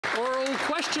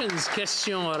questions.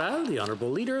 Question orale, the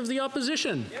Honourable Leader of the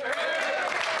Opposition.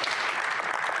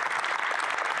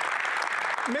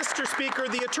 Mr. Speaker,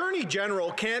 the Attorney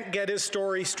General can't get his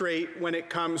story straight when it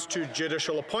comes to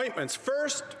judicial appointments.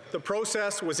 First, the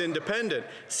process was independent.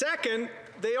 Second,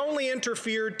 they only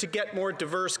interfered to get more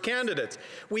diverse candidates.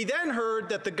 We then heard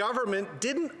that the government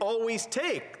didn't always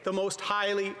take the most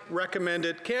highly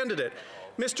recommended candidate.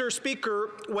 Mr.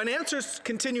 Speaker, when answers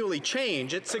continually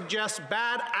change, it suggests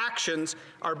bad actions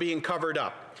are being covered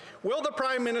up. Will the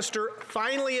Prime Minister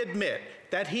finally admit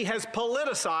that he has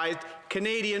politicized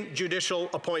Canadian judicial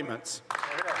appointments?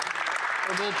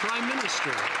 Honourable Prime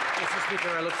Minister. Mr. Speaker,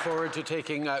 I look forward to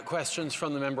taking questions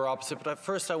from the member opposite, but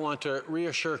first I want to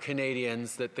reassure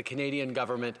Canadians that the Canadian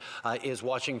government is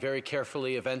watching very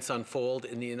carefully events unfold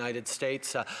in the United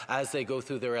States as they go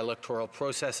through their electoral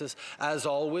processes. As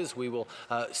always, we will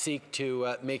seek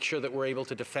to make sure that we're able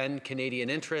to defend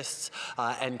Canadian interests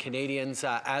and Canadians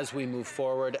as we move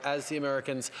forward, as the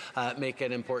Americans make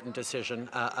an important decision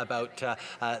about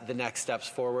the next steps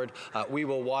forward. We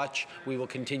will watch, we will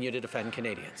continue to defend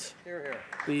Canadians. Hear, hear.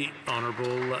 The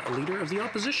Honourable Leader of the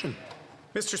Opposition.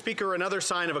 Mr. Speaker, another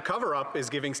sign of a cover-up is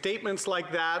giving statements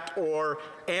like that or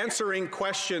answering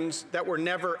questions that were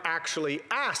never actually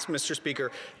asked, Mr. Speaker.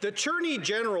 The Attorney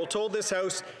General told this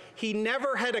House he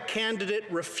never had a candidate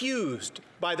refused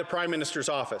by the Prime Minister's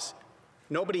office.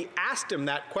 Nobody asked him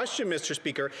that question, Mr.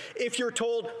 Speaker. If you're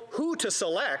told who to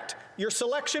select, your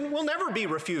selection will never be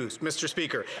refused, Mr.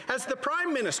 Speaker. Has the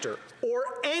Prime Minister or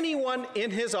anyone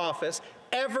in his office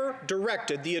ever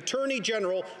directed the Attorney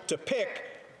General to pick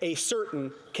a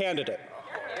certain candidate?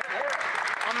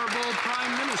 Honourable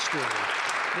Prime Minister.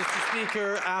 Mr.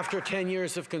 Speaker, after 10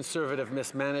 years of Conservative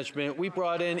mismanagement, we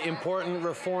brought in important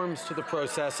reforms to the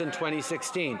process in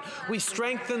 2016. We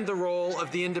strengthened the role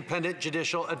of the independent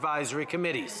judicial advisory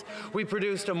committees. We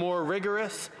produced a more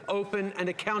rigorous, open and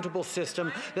accountable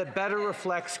system that better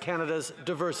reflects Canada's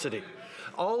diversity.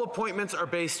 All appointments are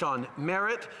based on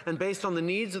merit and based on the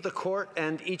needs of the court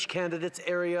and each candidate's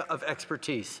area of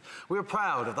expertise. We are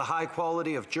proud of the high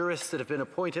quality of jurists that have been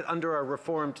appointed under our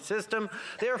reformed system.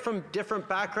 They are from different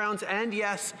backgrounds and,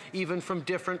 yes, even from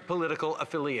different political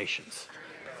affiliations.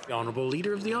 The Honourable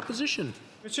Leader of the Opposition.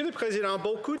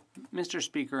 Mr.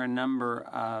 Speaker, a number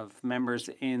of members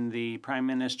in the Prime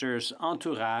Minister's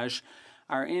entourage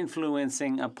are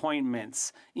influencing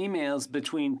appointments. Emails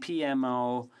between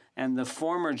PMO and the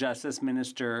former Justice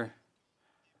Minister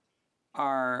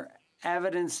are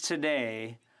evidence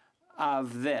today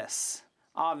of this.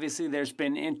 Obviously, there's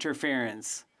been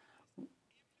interference.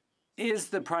 Is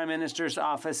the Prime Minister's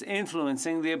office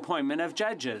influencing the appointment of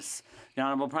judges? The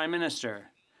Honourable Prime Minister.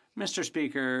 Mr.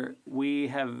 Speaker, we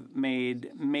have made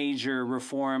major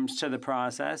reforms to the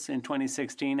process in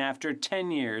 2016 after 10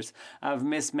 years of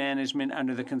mismanagement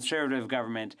under the Conservative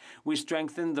government. We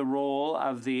strengthened the role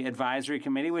of the Advisory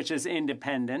Committee, which is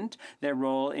independent, their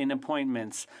role in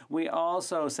appointments. We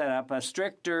also set up a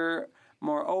stricter,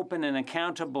 more open and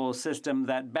accountable system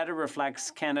that better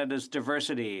reflects Canada's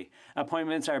diversity.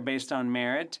 Appointments are based on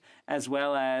merit as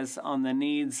well as on the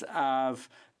needs of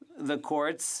the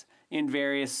courts in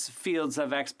various fields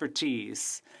of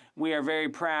expertise. We are very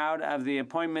proud of the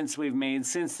appointments we've made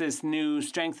since this new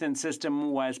strengthened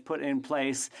system was put in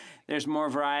place. There's more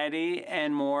variety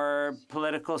and more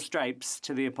political stripes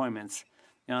to the appointments.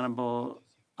 The Honourable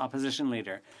Opposition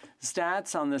Leader.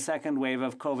 Stats on the second wave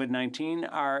of COVID-19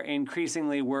 are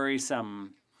increasingly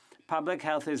worrisome. Public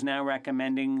Health is now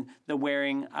recommending the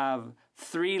wearing of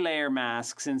 3-layer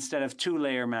masks instead of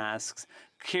 2-layer masks.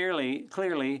 Clearly,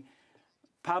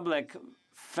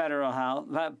 federal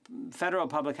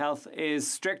public health is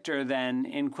stricter than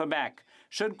in Quebec.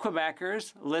 Should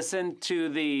Quebecers listen to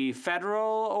the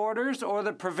federal orders or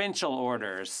the provincial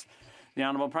orders? The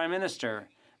Honourable Prime Minister.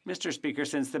 Mr. Speaker,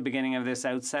 since the beginning of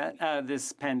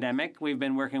this pandemic, we've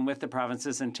been working with the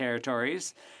provinces and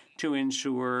territories to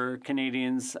ensure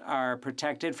Canadians are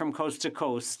protected from coast to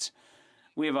coast.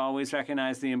 We have always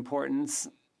recognized the importance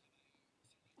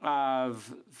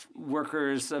of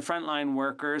workers, frontline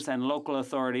workers and local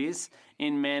authorities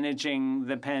in managing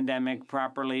the pandemic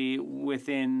properly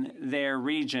within their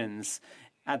regions.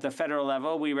 At the federal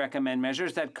level, we recommend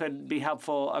measures that could be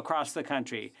helpful across the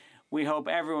country. We hope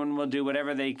everyone will do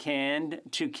whatever they can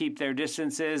to keep their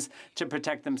distances, to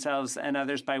protect themselves and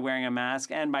others by wearing a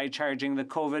mask and by charging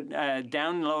the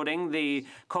downloading the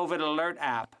COVID Alert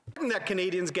app. That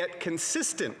Canadians get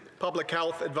consistent public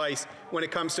health advice when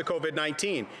it comes to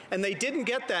COVID-19. And they didn't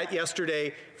get that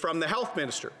yesterday from the Health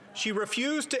Minister. She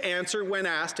refused to answer when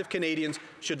asked if Canadians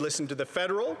should listen to the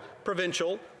federal,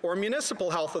 provincial, or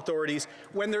municipal health authorities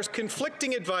when there's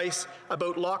conflicting advice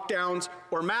about lockdowns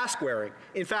or mask wearing.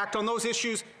 In fact, on those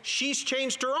issues, she's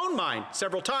changed her own mind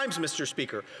several times, Mr.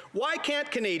 Speaker. Why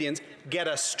can't Canadians get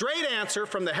a straight answer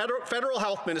from the federal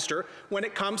health minister when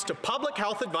it comes to public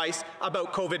health advice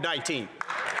about COVID-19?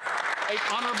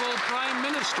 Honourable Prime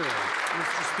Minister.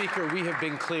 Mr. Speaker, we have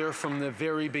been clear from the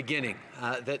very beginning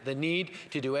that the need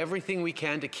to do everything we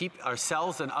can to keep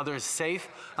ourselves and others safe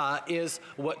is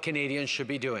what Canadians should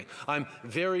be doing. I'm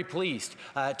very pleased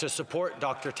to support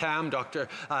Dr. Tam,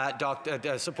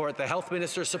 support the Health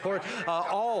Minister, support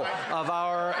all of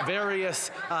our various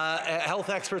health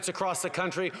experts across the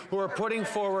country who are putting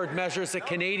forward measures that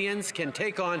Canadians can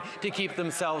take on to keep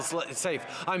themselves safe.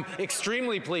 I'm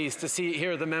extremely pleased to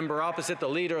hear the member opposite, the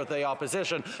Leader of the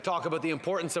Opposition, talk about the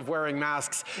importance of wearing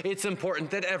masks. It's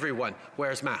important that everyone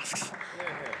wears masks.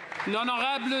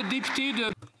 L'honorable député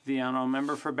de... The honourable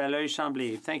member for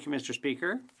Belleuil-Chambly. Thank you, Mr.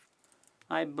 Speaker.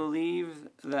 I believe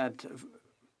that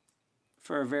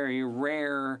for a very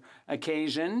rare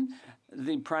occasion,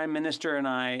 the Prime Minister and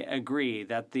I agree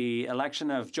that the election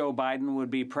of Joe Biden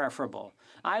would be preferable.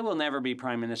 I will never be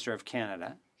Prime Minister of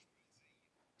Canada,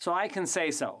 so I can say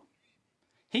so.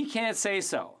 He can't say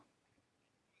so.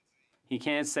 He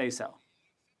can't say so.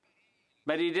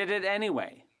 But he did it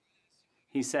anyway.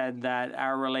 He said that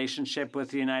our relationship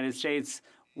with the United States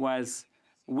was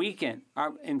weakened.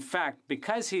 In fact,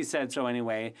 because he said so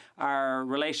anyway, our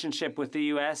relationship with the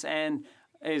U.S.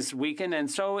 is weakened, and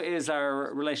so is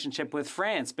our relationship with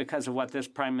France because of what this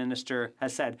Prime Minister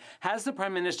has said. Has the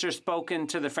Prime Minister spoken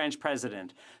to the French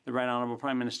President, the Right Honourable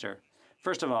Prime Minister?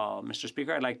 First of all, Mr.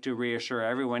 Speaker, I'd like to reassure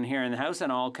everyone here in the House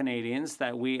and all Canadians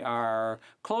that we are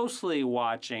closely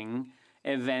watching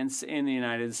events in the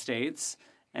United States,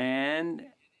 and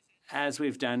as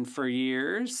we've done for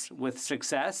years with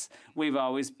success, we've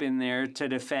always been there to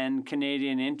defend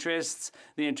Canadian interests,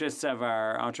 the interests of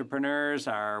our entrepreneurs,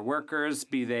 our workers,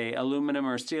 be they aluminum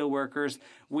or steel workers.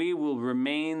 We will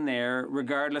remain there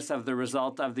regardless of the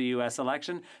result of the U.S.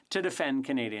 election to defend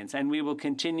Canadians. And we will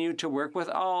continue to work with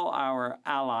all our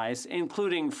allies,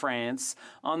 including France,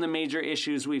 on the major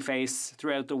issues we face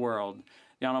throughout the world.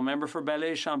 The honourable member for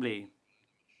Belleuil-Chambly.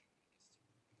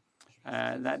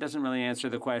 That doesn't really answer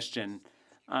the question.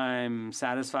 I'm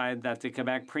satisfied that the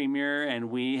Quebec Premier and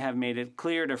we have made it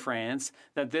clear to France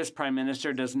that this Prime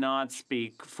Minister does not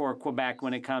speak for Quebec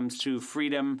when it comes to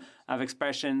freedom of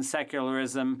expression,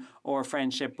 secularism, or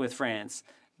friendship with France.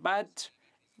 But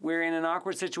we're in an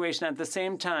awkward situation at the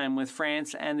same time with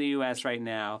France and the U.S. right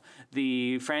now.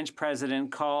 The French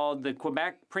President called the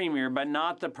Quebec Premier, but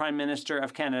not the Prime Minister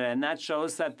of Canada, and that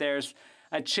shows that there's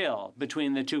a chill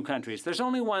between the two countries. There's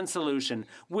only one solution.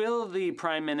 Will the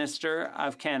Prime Minister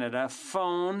of Canada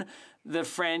phone the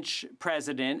French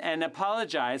President and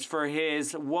apologize for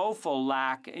his woeful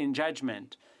lack in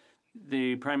judgment?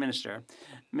 The Prime Minister.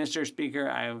 Mr. Speaker,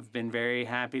 I've been very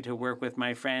happy to work with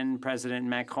my friend President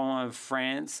Macron of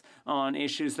France on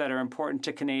issues that are important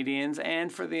to Canadians and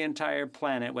for the entire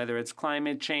planet, whether it's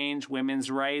climate change,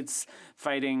 women's rights,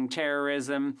 fighting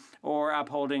terrorism, or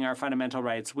upholding our fundamental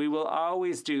rights. We will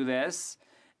always do this,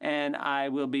 and I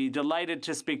will be delighted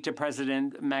to speak to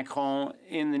President Macron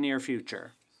in the near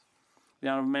future. The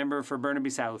honourable member for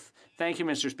Burnaby South. Thank you,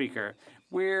 Mr. Speaker.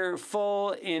 We're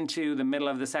full into the middle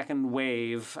of the second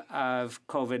wave of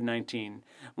COVID-19.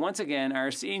 Once again,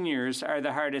 our seniors are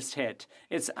the hardest hit.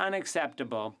 It's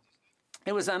unacceptable.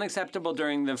 It was unacceptable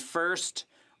during the first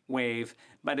wave,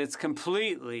 but it's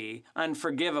completely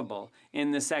unforgivable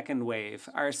in the second wave.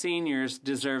 Our seniors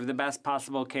deserve the best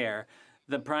possible care.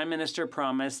 The Prime Minister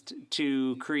promised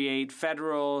to create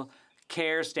federal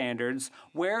care standards.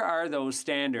 Where are those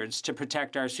standards to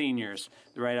protect our seniors?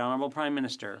 The Right Honourable Prime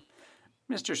Minister.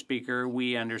 Mr. Speaker,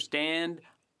 we understand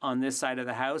on this side of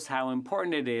the House how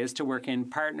important it is to work in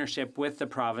partnership with the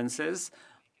provinces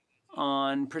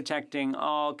on protecting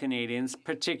all Canadians,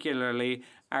 particularly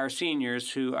our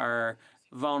seniors who are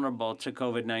vulnerable to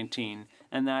COVID-19.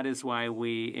 And that is why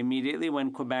we immediately,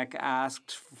 when Quebec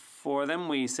asked for them,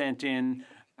 we sent in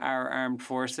our armed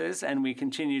forces, and we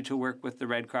continue to work with the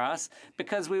Red Cross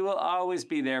because we will always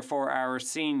be there for our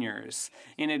seniors.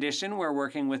 In addition, we're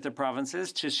working with the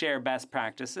provinces to share best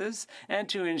practices and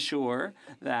to ensure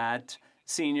that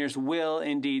seniors will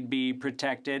indeed be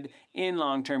protected in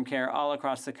long-term care all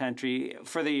across the country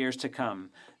for the years to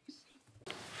come.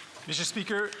 Mr.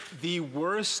 Speaker, the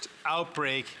worst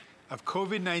outbreak of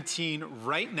COVID-19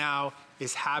 right now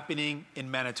is happening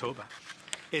in Manitoba.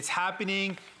 It's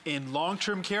happening in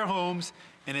long-term care homes,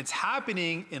 and it's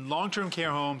happening in long-term care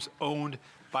homes owned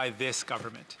by this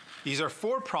government. These are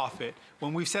for-profit,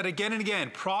 when we've said again and again,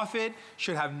 profit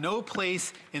should have no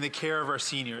place in the care of our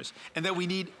seniors, and that we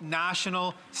need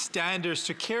national standards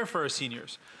to care for our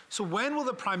seniors. So when will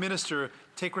the Prime Minister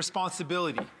take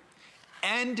responsibility,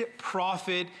 end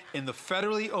profit in the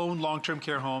federally owned long-term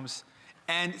care homes,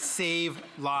 and save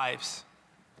lives?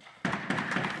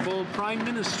 Full Prime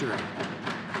Minister.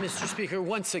 Mr. Speaker,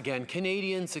 once again,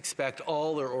 Canadians expect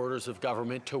all their orders of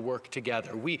government to work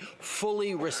together. We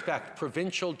fully respect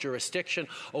provincial jurisdiction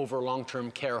over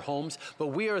long-term care homes, but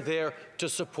we are there to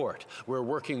support. We're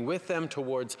working with them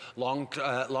towards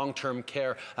long-term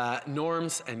care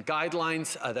norms and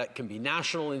guidelines that can be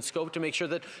national in scope to make sure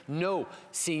that no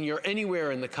senior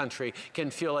anywhere in the country can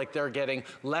feel like they're getting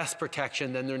less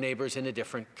protection than their neighbours in a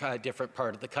different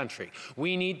part of the country.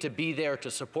 We need to be there to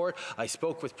support. I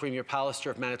spoke with Premier Pallister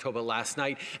of Manitoba last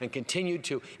night and continued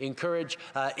to encourage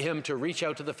him to reach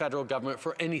out to the federal government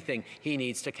for anything he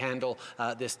needs to handle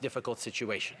this difficult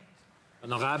situation.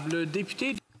 Honorable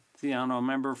député. The honourable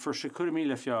member for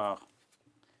Chicoutimi-Le-Fjord.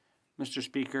 Mr.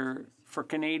 Speaker, for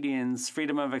Canadians,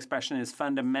 freedom of expression is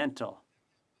fundamental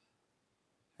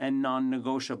and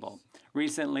non-negotiable.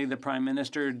 Recently, the Prime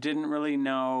Minister didn't really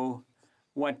know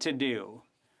what to do.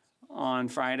 On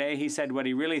Friday, he said what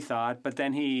he really thought, but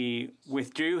then he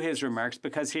withdrew his remarks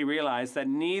because he realized that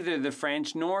neither the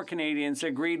French nor Canadians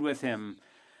agreed with him.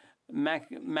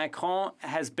 Macron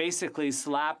has basically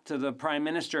slapped the Prime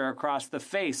Minister across the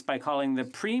face by calling the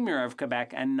Premier of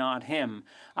Quebec and not him.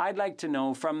 I'd like to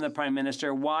know from the Prime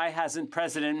Minister, why hasn't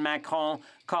President Macron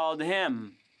called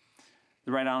him?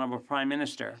 The Right Honourable Prime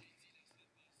Minister.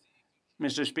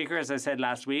 Mr. Speaker, as I said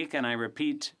last week, and I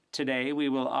repeat today, we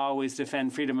will always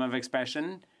defend freedom of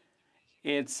expression.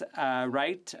 It's a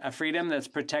right, a freedom that's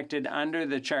protected under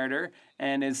the Charter,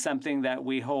 and is something that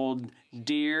we hold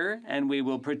dear, and we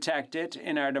will protect it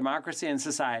in our democracy and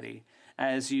society.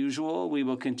 As usual, we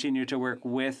will continue to work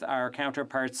with our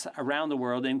counterparts around the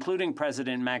world, including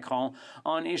President Macron,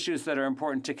 on issues that are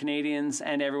important to Canadians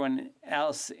and everyone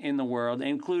else in the world,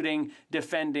 including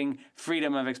defending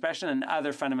freedom of expression and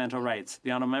other fundamental rights.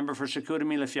 The honourable member for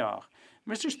Chicoutimi-Le-Fjord.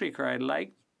 Mr. Speaker, I'd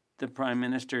like the Prime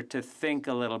Minister to think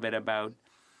a little bit about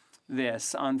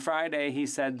this. On Friday, he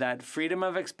said that freedom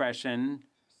of expression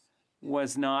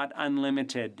was not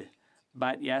unlimited.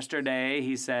 But yesterday,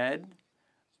 he said,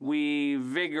 we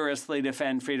vigorously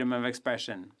defend freedom of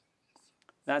expression.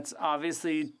 That's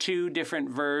obviously two different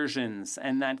versions,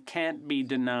 and that can't be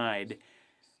denied.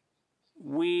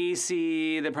 We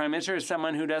see the Prime Minister as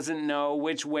someone who doesn't know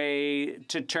which way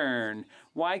to turn.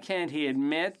 Why can't he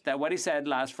admit that what he said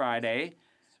last Friday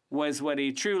was what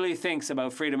he truly thinks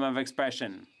about freedom of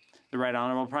expression? The Right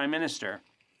Honourable Prime Minister.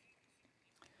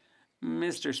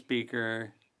 Mr.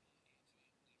 Speaker,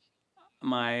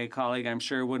 my colleague, I'm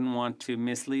sure, wouldn't want to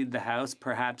mislead the House.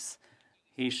 Perhaps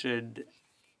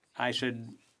I should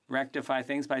rectify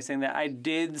things by saying that I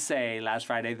did say last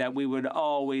Friday that we would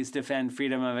always defend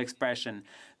freedom of expression.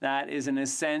 That is an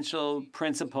essential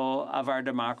principle of our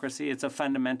democracy. It's a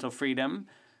fundamental freedom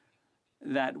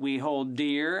that we hold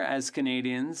dear as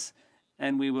Canadians,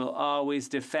 and we will always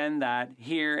defend that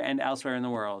here and elsewhere in the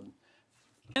world.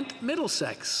 And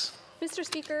Middlesex. Mr.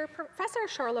 Speaker, Professor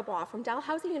Charles Lebois from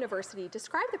Dalhousie University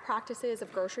described the practices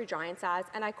of grocery giants as,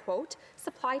 and I quote,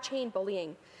 supply chain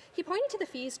bullying. He pointed to the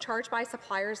fees charged by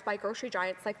suppliers by grocery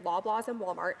giants like Loblaws and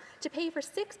Walmart to pay for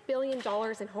 $6 billion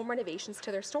in home renovations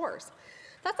to their stores.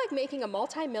 That's like making a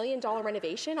multi-million-dollar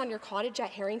renovation on your cottage at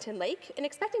Harrington Lake and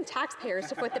expecting taxpayers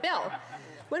to foot the bill.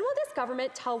 When will this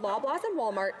government tell Loblaws and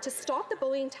Walmart to stop the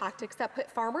bullying tactics that put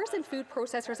farmers and food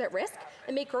processors at risk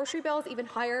and make grocery bills even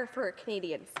higher for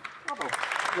Canadians?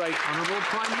 Right Honourable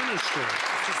Prime Minister.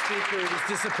 Mr. Speaker, it is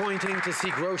disappointing to see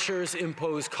grocers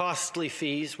impose costly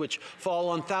fees which fall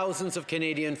on thousands of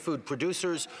Canadian food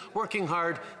producers working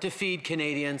hard to feed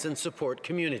Canadians and support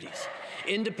communities.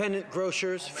 Independent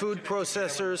grocers, food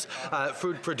processors,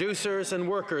 food producers and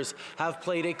workers have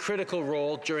played a critical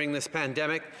role during this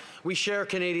pandemic. We share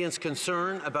Canadians'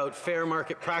 concern about fair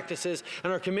market practices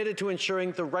and are committed to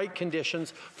ensuring the right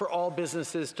conditions for all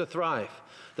businesses to thrive.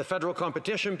 The Federal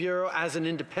Competition Bureau, as an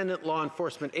independent law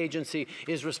enforcement agency,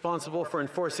 is responsible for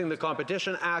enforcing the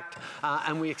Competition Act,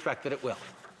 and we expect that it will.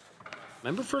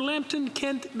 Member for Lambton,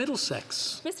 Kent,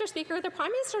 Middlesex. Mr. Speaker, the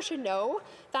Prime Minister should know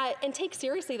that and take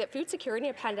seriously that food security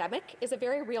in a pandemic is a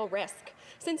very real risk.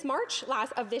 Since March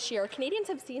of this year, Canadians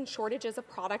have seen shortages of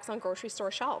products on grocery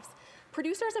store shelves.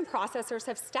 Producers and processors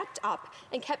have stepped up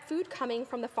and kept food coming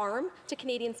from the farm to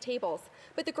Canadians' tables,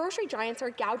 but the grocery giants are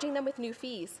gouging them with new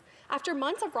fees. After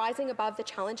months of rising above the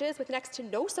challenges with next to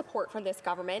no support from this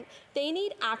government, they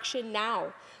need action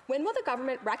now. When will the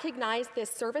government recognize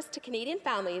this service to Canadian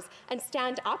families and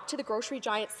stand up to the grocery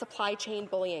giants' supply chain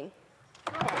bullying?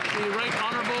 The Right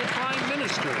Honourable Prime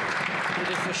Minister. It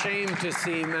is a shame to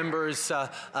see members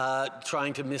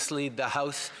trying to mislead the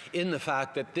House in the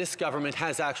fact that this government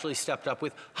has actually stepped up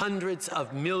with hundreds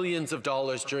of millions of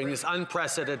dollars during this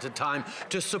unprecedented time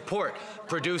to support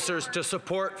producers, to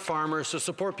support farmers, to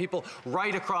support people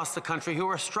right across the country who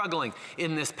are struggling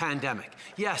in this pandemic.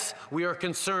 Yes, we are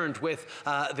concerned with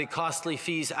the costly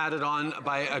fees added on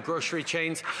by grocery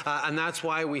chains, and that's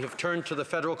why we have turned to the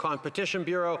Federal Competition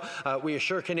Bureau. We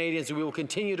assure Canadians we will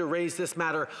continue to raise this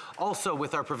matter also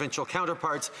with our provincial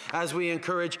counterparts as we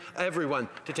encourage everyone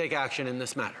to take action in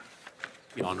this matter.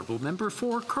 The Honourable Member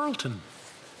for Carleton.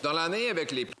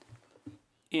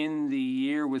 In the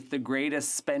year with the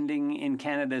greatest spending in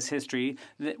Canada's history,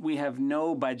 that we have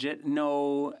no budget,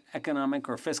 no economic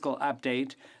or fiscal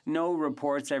update, no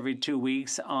reports every 2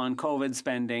 weeks on COVID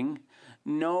spending,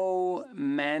 no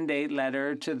mandate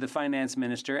letter to the finance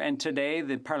minister, and today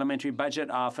the parliamentary budget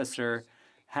officer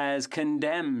has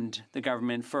condemned the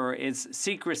government for its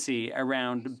secrecy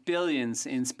around billions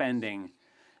in spending.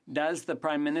 Does the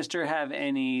Prime Minister have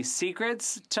any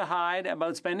secrets to hide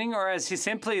about spending, or has he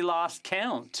simply lost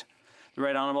count? The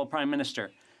Right Honourable Prime Minister.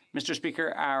 Mr.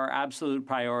 Speaker, our absolute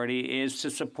priority is to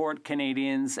support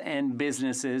Canadians and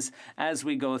businesses as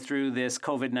we go through this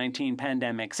COVID-19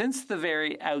 pandemic. Since the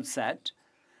very outset,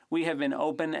 we have been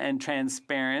open and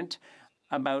transparent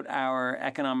about our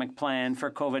economic plan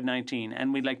for COVID-19,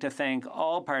 and we'd like to thank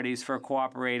all parties for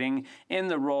cooperating in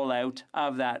the rollout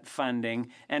of that funding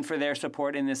and for their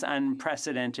support in this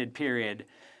unprecedented period.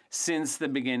 Since the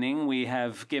beginning, we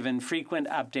have given frequent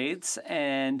updates,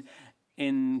 and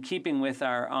in keeping with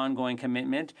our ongoing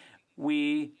commitment,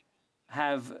 we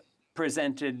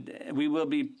will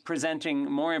be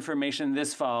presenting more information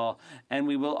this fall, and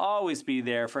we will always be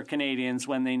there for Canadians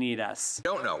when they need us.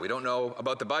 We don't know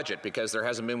about the budget because there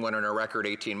hasn't been one in a record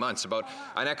 18 months. About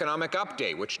an economic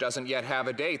update, which doesn't yet have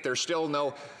a date. There's still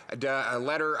no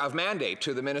letter of mandate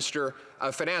to the Minister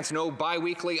of Finance, no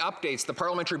bi-weekly updates. The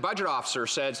parliamentary budget officer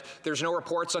says there's no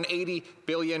reports on $80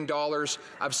 billion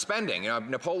of spending.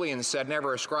 Napoleon said,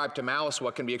 never ascribe to malice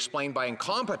what can be explained by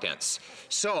incompetence.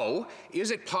 So, is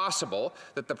it possible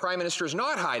that the Prime Minister is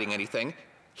not hiding anything?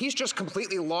 He's just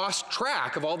completely lost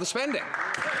track of all the spending.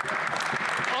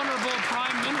 Honourable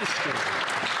Prime Minister.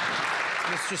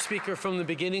 Mr. Speaker, from the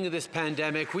beginning of this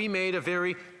pandemic, we made a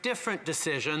very different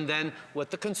decision than what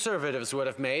the Conservatives would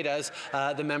have made, as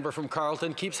the member from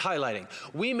Carleton keeps highlighting.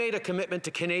 We made a commitment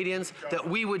to Canadians that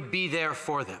we would be there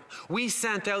for them. We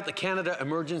sent out the Canada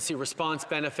Emergency Response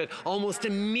Benefit almost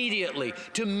immediately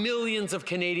to millions of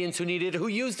Canadians who needed it, who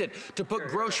used it to put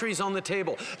groceries on the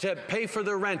table, to pay for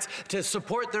their rents, to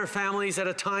support their families at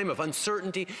a time of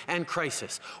uncertainty and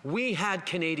crisis. We had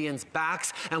Canadians'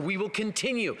 backs, and we will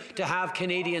continue to have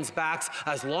Canadians' backs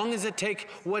as long as it takes,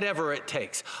 whatever it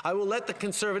takes. I will let the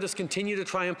Conservatives continue to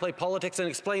try and play politics and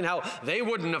explain how they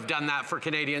wouldn't have done that for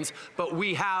Canadians, but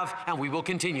we have and we will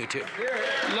continue to.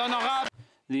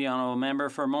 The Honourable Member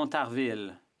for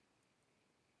Montarville.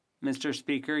 Mr.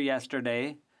 Speaker,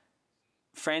 yesterday,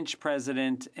 French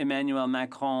President Emmanuel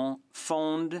Macron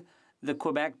phoned the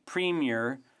Quebec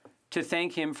Premier to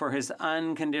thank him for his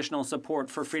unconditional support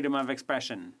for freedom of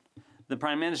expression. The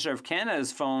Prime Minister of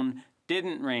Canada's phone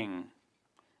didn't ring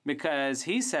because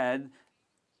he said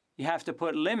you have to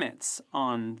put limits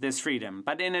on this freedom.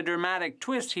 But in a dramatic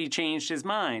twist, he changed his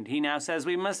mind. He now says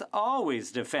we must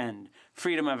always defend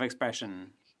freedom of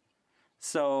expression.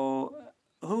 So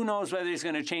who knows whether he's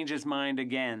going to change his mind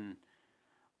again?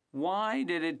 Why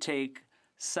did it take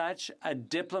such a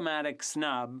diplomatic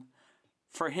snub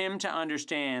for him to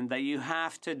understand that you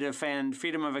have to defend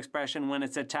freedom of expression when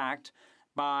it's attacked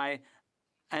by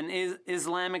an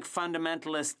Islamic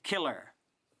fundamentalist killer?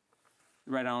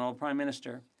 Right Honourable Prime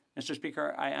Minister. Mr.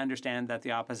 Speaker, I understand that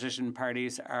the opposition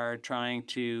parties are trying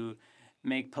to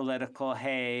make political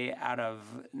hay out of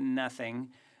nothing,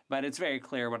 but it's very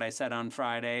clear what I said on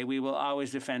Friday. We will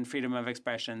always defend freedom of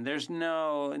expression. There's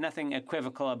nothing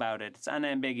equivocal about it. It's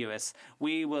unambiguous.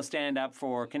 We will stand up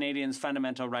for Canadians'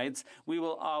 fundamental rights. We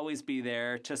will always be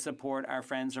there to support our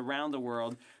friends around the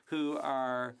world who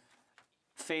are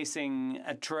facing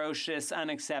atrocious,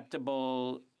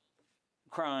 unacceptable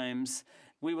crimes.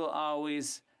 We will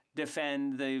always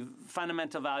defend the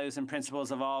fundamental values and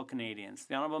principles of all Canadians.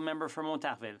 The honourable member for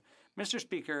Montarville. Mr.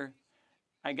 Speaker,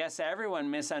 I guess everyone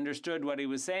misunderstood what he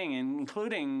was saying,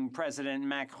 including President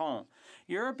Macron.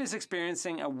 Europe is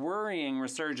experiencing a worrying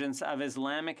resurgence of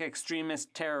Islamic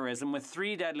extremist terrorism with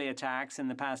 3 deadly attacks in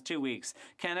the past 2 weeks.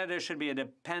 Canada should be a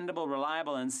dependable,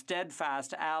 reliable, and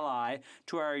steadfast ally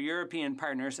to our European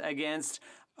partners against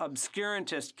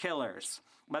obscurantist killers.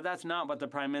 But that's not what the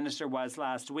Prime Minister was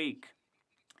last week.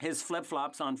 His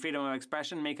flip-flops on freedom of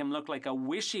expression make him look like a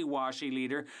wishy-washy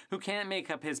leader who can't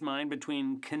make up his mind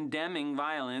between condemning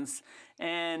violence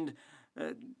and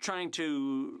trying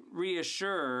to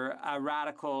reassure a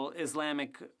radical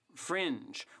Islamic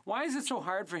fringe. Why is it so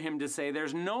hard for him to say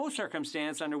there's no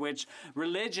circumstance under which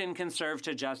religion can serve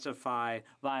to justify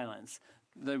violence?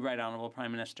 The Right Honourable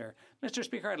Prime Minister. Mr.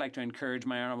 Speaker, I'd like to encourage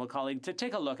my honourable colleague to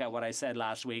take a look at what I said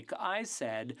last week. I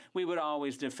said we would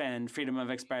always defend freedom of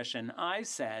expression. I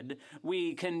said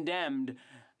we condemned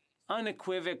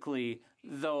unequivocally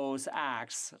those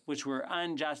acts which were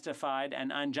unjustified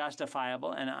and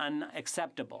unjustifiable and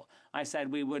unacceptable. I said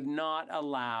we would not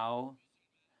allow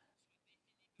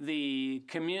the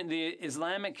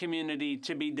Islamic community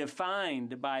to be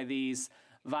defined by these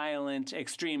violent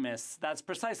extremists. That's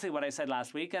precisely what I said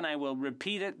last week, and I will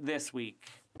repeat it this week.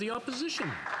 The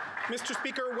opposition. Mr.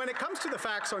 Speaker, when it comes to the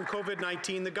facts on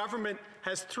COVID-19, the government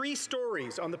has 3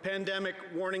 stories on the pandemic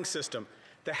warning system.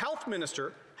 The health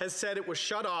minister has said it was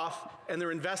shut off, and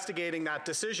they're investigating that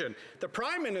decision. The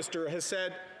Prime Minister has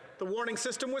said the warning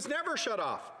system was never shut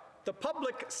off. The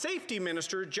public safety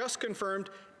minister just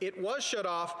confirmed it was shut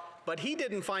off, but he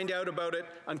didn't find out about it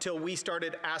until we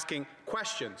started asking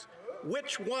questions.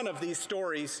 Which one of these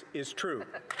stories is true?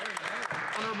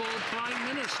 Honourable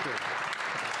Prime Minister.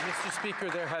 Mr. Speaker,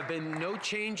 there have been no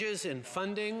changes in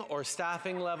funding or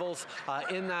staffing levels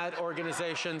in that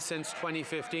organization since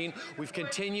 2015. We've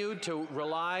continued to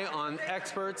rely on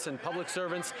experts and public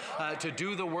servants to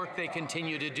do the work they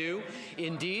continue to do.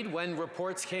 Indeed, when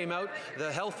reports came out,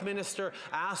 the health minister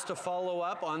asked to follow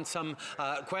up on some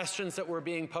questions that were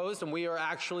being posed, and we are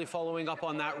actually following up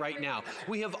on that right now.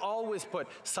 We have always put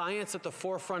science at the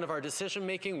forefront of our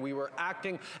decision-making. We were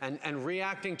acting and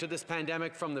reacting to this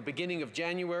pandemic from the beginning of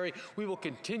January. We will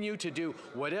continue to do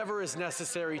whatever is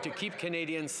necessary to keep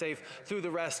Canadians safe through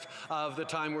the rest of the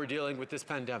time we're dealing with this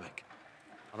pandemic.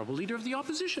 Honourable Leader of the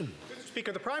Opposition. Mr.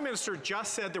 Speaker, the Prime Minister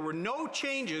just said there were no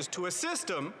changes to a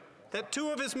system that 2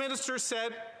 of his ministers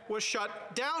said was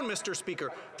shut down, Mr.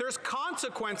 Speaker. There's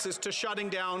consequences to shutting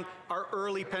down our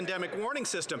early pandemic warning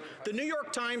system. The New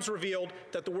York Times revealed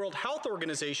that the World Health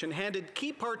Organization handed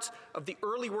key parts of the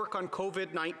early work on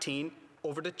COVID-19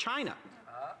 over to China.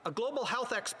 A global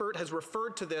health expert has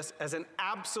referred to this as an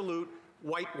absolute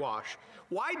whitewash.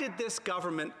 Why did this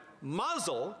government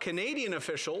muzzle Canadian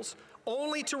officials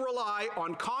only to rely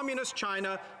on communist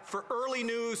China for early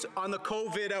news on the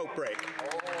COVID outbreak?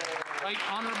 Right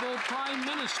Honourable Prime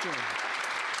Minister.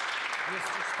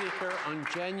 Mr. Speaker, on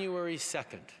January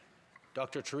 2nd,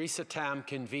 Dr. Theresa Tam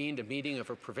convened a meeting of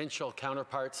her provincial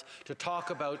counterparts to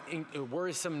talk about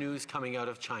worrisome news coming out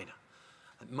of China.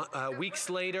 Weeks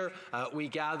later, we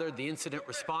gathered the incident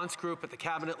response group at the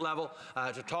cabinet level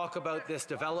to talk about this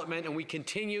development, and we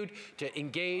continued to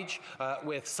engage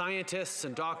with scientists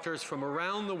and doctors from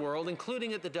around the world,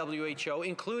 including at the WHO,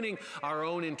 including our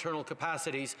own internal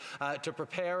capacities to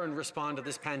prepare and respond to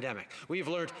this pandemic. We've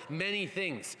learned many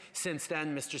things since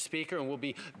then, Mr. Speaker, and we'll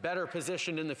be better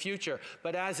positioned in the future.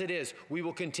 But as it is, we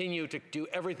will continue to do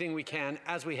everything we can,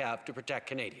 as we have, to protect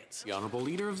Canadians. The Honourable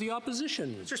Leader of the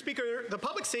Opposition. Mr. Speaker,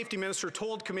 the Public Safety Minister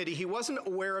told committee he wasn't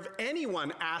aware of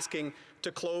anyone asking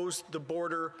to close the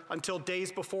border until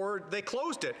days before they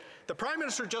closed it. The Prime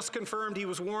Minister just confirmed he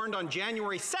was warned on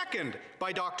January 2nd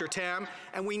by Dr. Tam,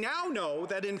 and we now know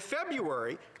that in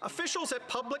February, officials at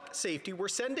Public Safety were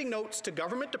sending notes to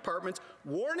government departments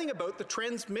warning about the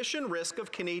transmission risk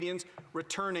of Canadians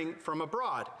returning from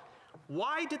abroad.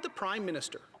 Why did the Prime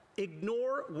Minister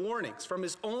ignore warnings from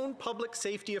his own public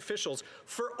safety officials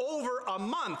for over a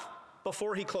month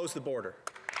before he closed the border?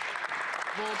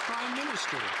 Well, Prime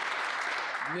Minister.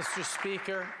 Mr.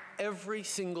 Speaker, every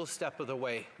single step of the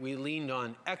way, we leaned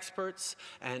on experts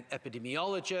and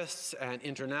epidemiologists and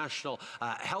international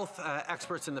health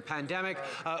experts in the pandemic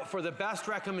for the best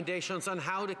recommendations on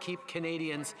how to keep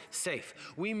Canadians safe.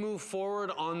 We moved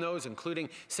forward on those, including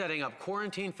setting up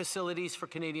quarantine facilities for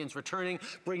Canadians returning,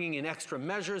 bringing in extra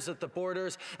measures at the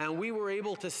borders, and we were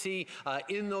able to see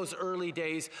in those early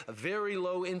days a very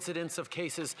low incidence of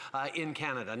cases in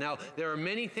Canada. Now, there are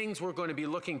many things we're going to be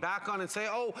looking back on and say,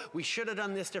 oh, we should have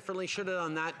done this differently. differently, should have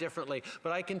done that differently.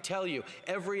 But I can tell you,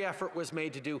 every effort was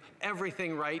made to do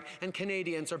everything right, and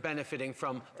Canadians are benefiting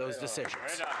from those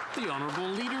decisions. The Honourable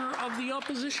Leader of the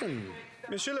Opposition.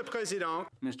 Monsieur le Président.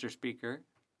 Mr. Speaker.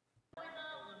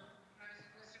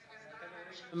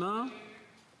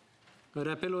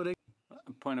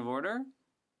 Point of order.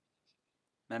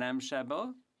 Madame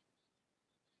Chabot.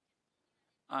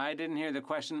 I didn't hear the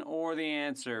question or the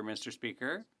answer, Mr.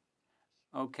 Speaker.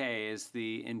 Okay, is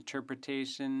the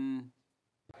interpretation...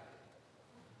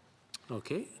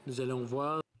 Okay, nous allons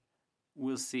voir.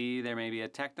 We'll see, there may be a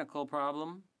technical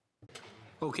problem.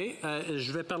 Okay,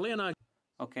 je vais parler en anglais.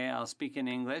 Okay, I'll speak in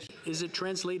English. Is it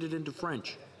translated into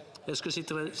French? Est-ce que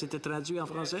c'était traduit en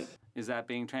français? Is that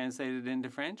being translated into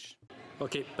French?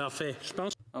 Okay, parfait. Je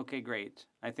pense. Okay, great.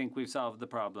 I think we've solved the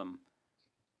problem.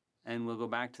 And we'll go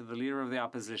back to the Leader of the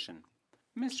Opposition.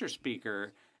 Mr.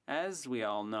 Speaker, as we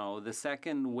all know, the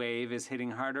second wave is hitting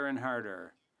harder and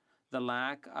harder. The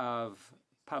lack of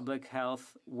public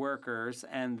health workers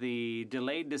and the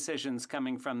delayed decisions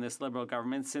coming from this Liberal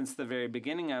government since the very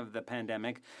beginning of the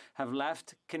pandemic have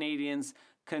left Canadians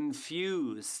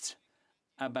confused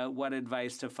about what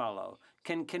advice to follow.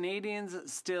 Can Canadians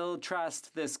still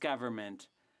trust this government?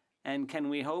 And can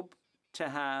we hope to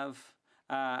have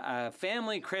a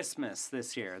family Christmas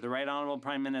this year, the Right Honourable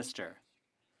Prime Minister?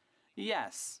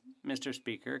 Yes, Mr.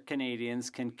 Speaker, Canadians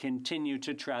can continue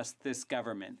to trust this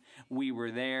government. We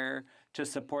were there to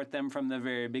support them from the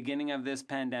very beginning of this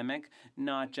pandemic,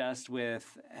 not just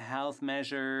with health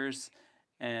measures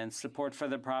and support for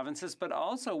the provinces, but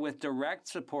also with direct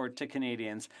support to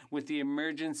Canadians, with the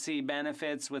emergency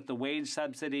benefits, with the wage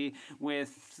subsidy,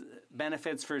 with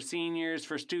benefits for seniors,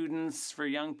 for students, for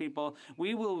young people.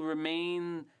 We will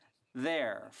remain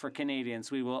there for Canadians.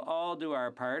 We will all do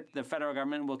our part. The federal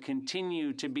government will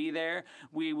continue to be there.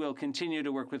 We will continue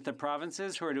to work with the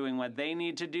provinces who are doing what they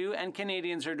need to do, and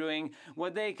Canadians are doing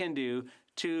what they can do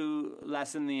to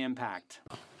lessen the impact.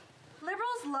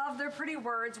 Liberals love their pretty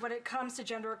words when it comes to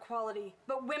gender equality,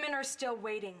 but women are still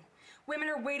waiting. Women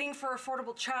are waiting for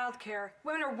affordable childcare.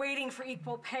 Women are waiting for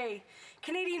equal pay.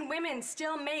 Canadian women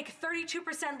still make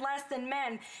 32% less than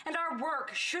men, and our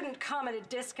work shouldn't come at a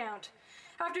discount.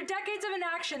 After decades of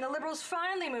inaction, the Liberals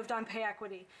finally moved on pay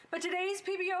equity. But today's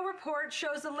PBO report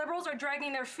shows the Liberals are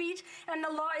dragging their feet and the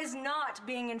law is not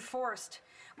being enforced.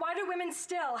 Why do women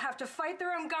still have to fight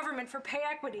their own government for pay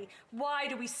equity? Why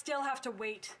do we still have to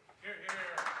wait?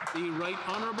 The Right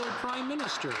Honourable Prime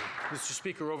Minister. Mr.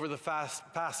 Speaker, over the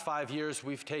past 5 years,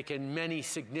 we've taken many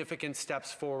significant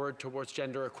steps forward towards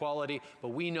gender equality, but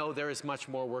we know there is much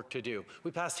more work to do.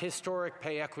 We passed historic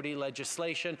pay equity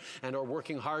legislation and are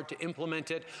working hard to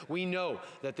implement it. We know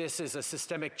that this is a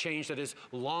systemic change that is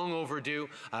long overdue.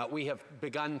 We have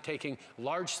begun taking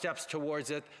large steps towards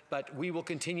it, but we will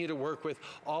continue to work with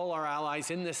all our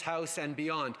allies in this House and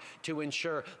beyond to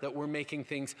ensure that we're making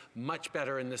things much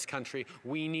better in this country.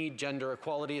 We need gender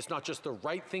equality. It's not just the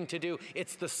right thing to do,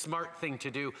 it's the smart thing to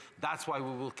do. That's why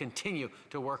we will continue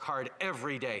to work hard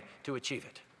every day to achieve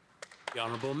it. The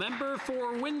Honourable Member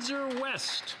for Windsor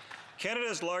West.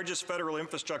 Canada's largest federal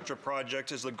infrastructure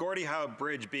project is the Gordie Howe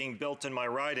Bridge being built in my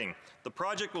riding. The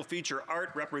project will feature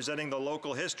art representing the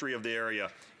local history of the area.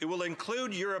 It will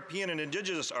include European and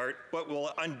Indigenous art, but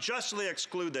will unjustly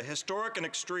exclude the historic and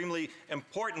extremely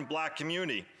important Black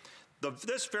community.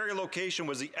 This very location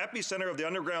was the epicenter of the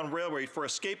Underground Railway for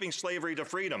escaping slavery to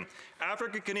freedom.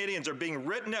 African Canadians are being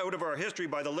written out of our history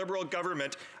by the Liberal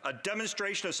government, a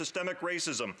demonstration of systemic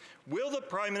racism. Will the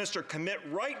Prime Minister commit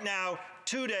right now,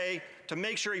 today, to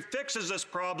make sure he fixes this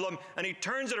problem and he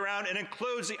turns it around and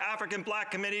includes the African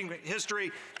Black community history?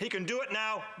 He can do it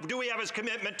now. Do we have his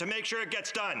commitment to make sure it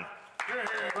gets done?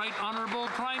 Right Honourable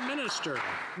Prime Minister.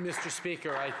 Mr.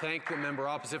 Speaker, I thank the member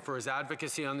opposite for his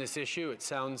advocacy on this issue. It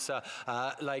sounds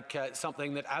like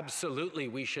something that absolutely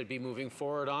we should be moving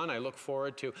forward on. I look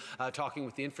forward to talking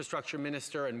with the Infrastructure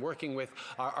Minister and working with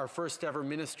our first ever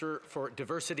Minister for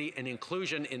Diversity and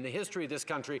Inclusion in the history of this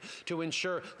country to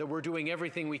ensure that we're doing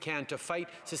everything we can to fight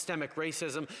systemic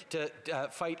racism, to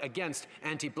fight against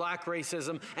anti-Black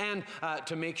racism, and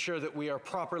to make sure that we are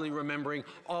properly remembering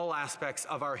all aspects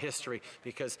of our history.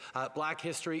 Because Black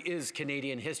history is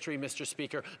Canadian history, Mr.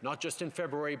 Speaker, not just in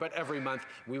February, but every month.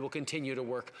 We will continue to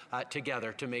work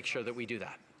together to make sure that we do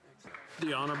that.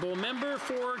 The Honourable Member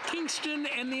for Kingston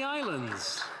and the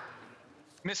Islands.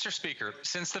 Mr. Speaker,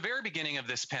 since the very beginning of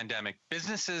this pandemic,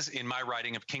 businesses in my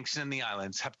riding of Kingston and the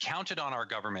Islands have counted on our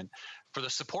government for the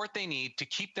support they need to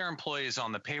keep their employees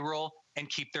on the payroll and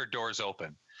keep their doors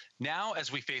open. Now,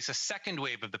 as we face a second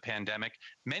wave of the pandemic,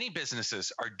 many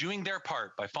businesses are doing their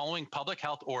part by following public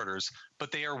health orders,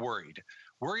 but they are worried.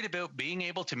 worried about being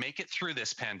able to make it through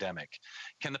this pandemic.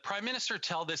 Can the Prime Minister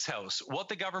tell this House what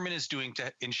the government is doing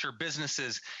to ensure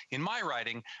businesses in my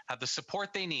riding have the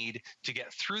support they need to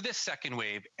get through this second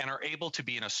wave and are able to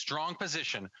be in a strong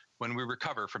position when we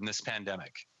recover from this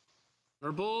pandemic? The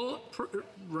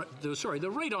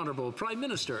Right Honourable Prime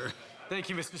Minister. Thank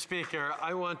you, Mr. Speaker.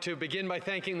 I want to begin by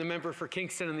thanking the member for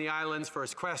Kingston and the Islands for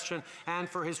his question and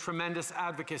for his tremendous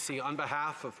advocacy on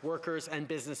behalf of workers and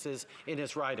businesses in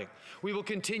his riding. We will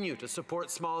continue to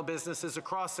support small businesses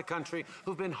across the country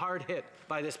who've been hard hit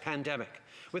by this pandemic.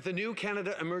 With the new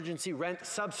Canada Emergency Rent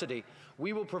Subsidy,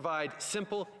 we will provide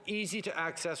simple,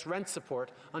 easy-to-access rent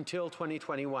support until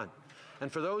 2021.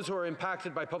 And for those who are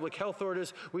impacted by public health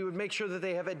orders, we would make sure that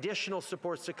they have additional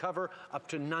supports to cover up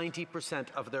to 90%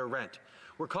 of their rent.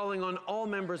 We're calling on all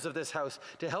members of this House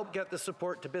to help get the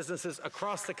support to businesses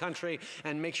across the country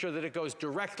and make sure that it goes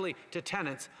directly to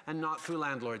tenants and not through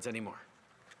landlords anymore.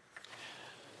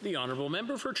 The Honourable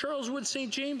Member for Charleswood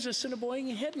St. James,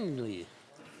 Assiniboine Headingley.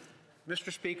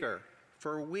 Mr. Speaker,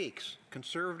 for weeks,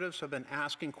 Conservatives have been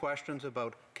asking questions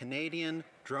about Canadian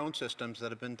drone systems that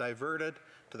have been diverted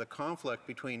to the conflict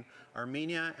between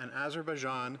Armenia and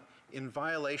Azerbaijan in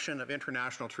violation of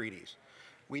international treaties.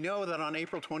 We know that on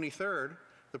April 23rd,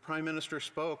 the Prime Minister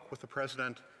spoke with the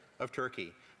President of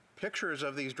Turkey. Pictures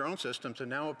of these drone systems have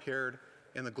now appeared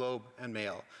in the Globe and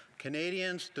Mail.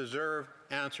 Canadians deserve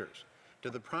answers.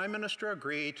 Did the Prime Minister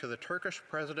agree to the Turkish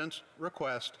President's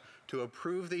request to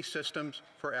approve these systems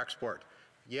for export?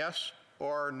 Yes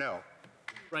or no?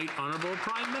 Right Honourable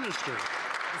Prime Minister.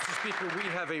 Mr. Speaker, we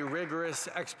have a rigorous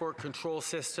export control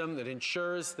system that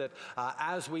ensures that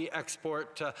as we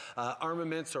export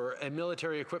armaments or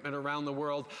military equipment around the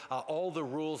world, all the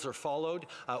rules are followed.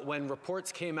 When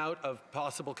reports came out of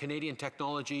possible Canadian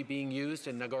technology being used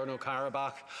in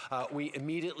Nagorno-Karabakh, we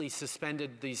immediately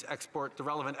suspended these the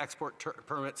relevant export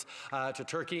permits to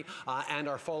Turkey and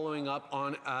are following up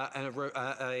on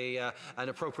an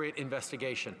appropriate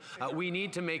investigation. We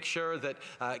need to make sure that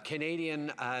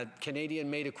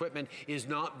Canadian-made equipment is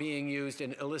not being used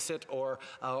in illicit or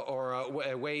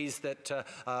ways that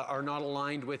are not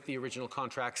aligned with the original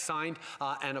contract signed,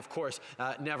 and of course,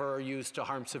 never are used to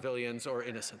harm civilians or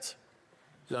innocents.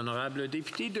 The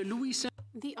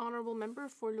Honourable Member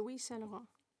for Louis Saint Laurent.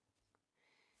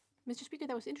 Mr. Speaker,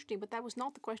 that was interesting, but that was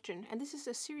not the question, and this is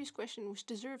a serious question which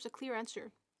deserves a clear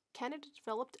answer. Canada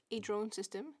developed a drone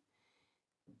system.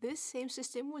 This same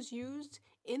system was used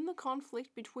in the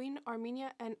conflict between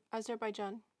Armenia and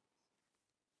Azerbaijan,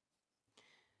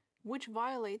 which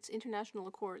violates international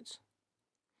accords.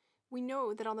 We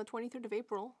know that on the 23rd of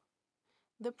April,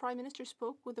 the Prime Minister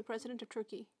spoke with the President of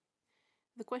Turkey.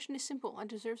 The question is simple and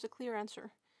deserves a clear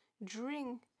answer.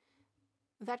 During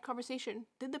that conversation,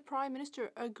 did the Prime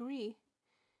Minister agree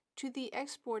to the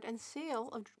export and sale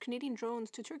of Canadian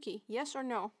drones to Turkey? Yes or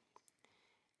no?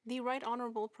 The Right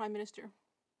Honourable Prime Minister.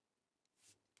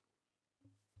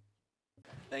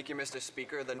 Thank you, Mr.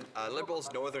 Speaker. The Liberals'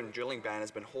 northern drilling ban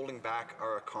has been holding back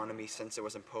our economy since it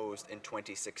was imposed in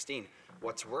 2016.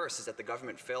 What's worse is that the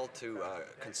government failed to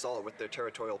consult with their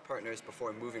territorial partners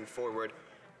before moving forward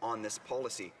on this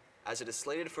policy. As it is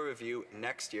slated for review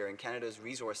next year and Canada's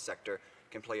resource sector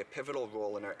can play a pivotal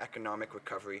role in our economic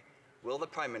recovery, will the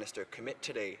Prime Minister commit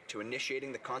today to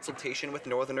initiating the consultation with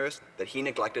Northerners that he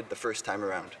neglected the first time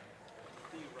around?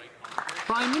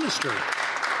 Prime Minister.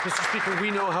 Mr. Speaker,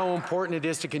 we know how important it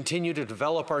is to continue to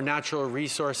develop our natural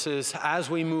resources as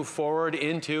we move forward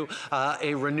into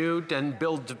a renewed and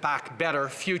build back better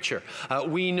future.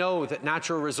 We know that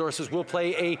natural resources will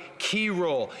play a key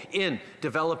role in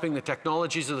developing the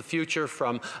technologies of the future,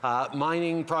 from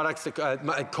mining products,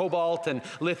 to cobalt and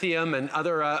lithium and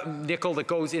other nickel that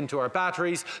goes into our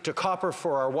batteries, to copper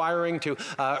for our wiring, to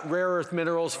rare earth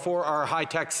minerals for our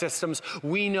high-tech systems.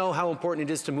 We know how important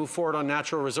it is to move forward on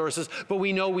natural resources, but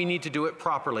we know we need to do it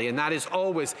properly, and that is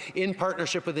always in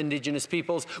partnership with Indigenous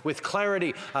peoples, with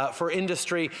clarity for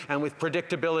industry and with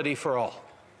predictability for all.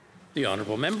 The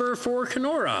Honourable Member for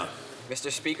Kenora.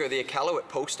 Mr. Speaker, the Iqaluit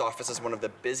Post Office is one of the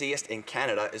busiest in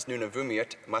Canada, as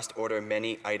Nunavummiut must order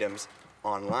many items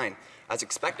online. As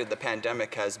expected, the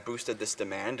pandemic has boosted this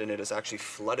demand, and it has actually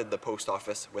flooded the post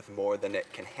office with more than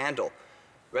it can handle.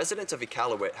 Residents of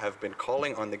Iqaluit have been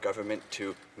calling on the government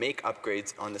to make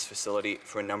upgrades on this facility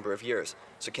for a number of years.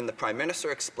 So can the Prime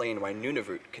Minister explain why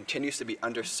Nunavut continues to be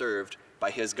underserved by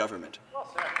his government?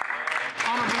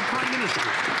 Honourable Prime Minister.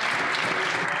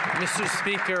 Mr.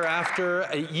 Speaker, after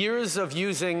years of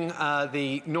using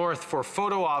the North for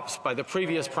photo ops by the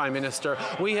previous Prime Minister,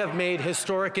 we have made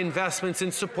historic investments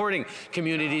in supporting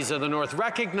communities of the North,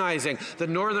 recognizing that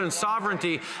Northern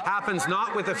sovereignty happens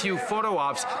not with a few photo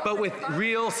ops, but with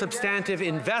real substantive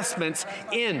investments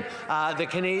in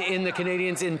the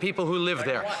Canadians, in people who live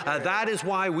there. That is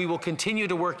why we will continue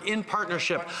to work in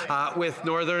partnership with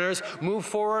Northerners, move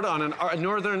forward on a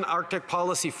Northern Arctic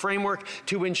policy framework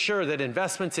to ensure that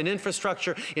investments in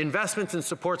infrastructure, investments in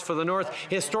supports for the North,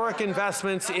 historic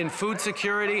investments in food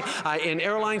security, in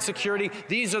airline security,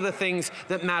 these are the things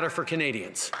that matter for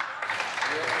Canadians.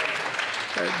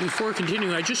 Before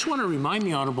continuing, I just want to remind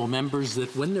the honourable members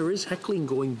that when there is heckling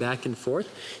going back and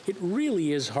forth, it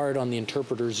really is hard on the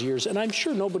interpreters' ears, and I'm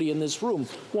sure nobody in this room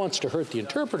wants to hurt the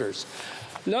interpreters.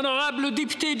 L'honorable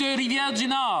député de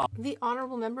Rivière-du-Nord. The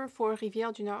honourable member for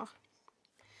Rivière-du-Nord.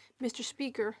 Mr.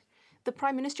 Speaker, the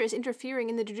Prime Minister is interfering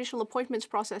in the judicial appointments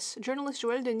process. Journalist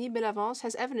Joël Denis Bellavance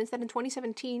has evidence that in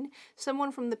 2017,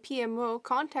 someone from the PMO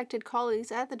contacted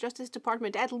colleagues at the Justice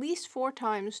Department at least 4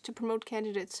 times to promote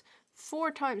candidates.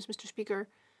 4 times, Mr. Speaker.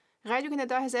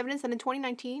 Radio-Canada has evidence that in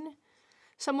 2019,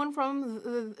 someone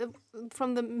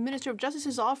from the Minister of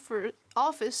Justice's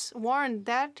office warned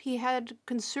that he had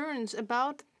concerns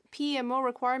about PMO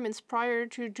requirements prior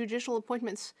to judicial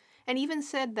appointments, and even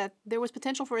said that there was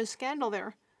potential for a scandal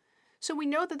there. So we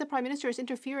know that the Prime Minister is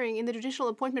interfering in the judicial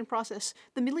appointment process.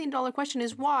 The million-dollar question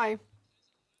is why?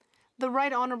 The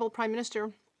Right Honourable Prime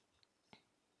Minister.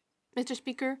 Mr.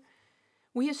 Speaker,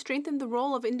 we have strengthened the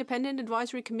role of independent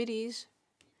advisory committees.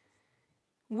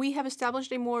 We have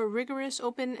established a more rigorous,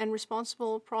 open, and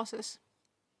responsible process.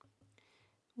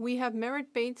 We have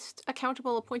merit-based,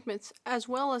 accountable appointments, as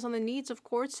well as on the needs of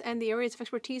courts and the areas of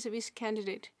expertise of each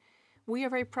candidate. We are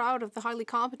very proud of the highly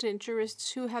competent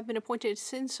jurists who have been appointed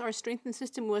since our strengthened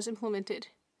system was implemented.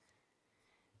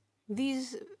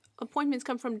 These appointments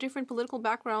come from different political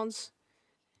backgrounds.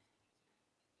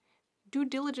 Due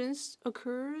diligence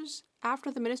occurs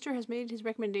after the minister has made his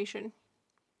recommendation,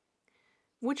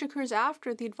 which occurs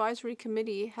after the advisory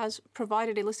committee has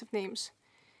provided a list of names.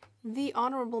 The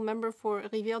honourable member for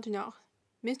Rivière-du-Nord.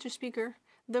 Mr. Speaker,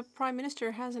 the Prime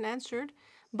Minister hasn't answered,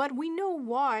 but we know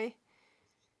why.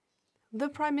 The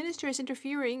Prime Minister is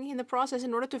interfering in the process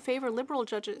in order to favour Liberal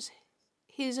judges.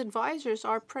 His advisors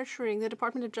are pressuring the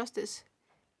Department of Justice.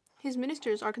 His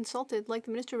ministers are consulted, like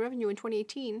the Minister of Revenue in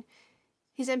 2018.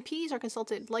 His MPs are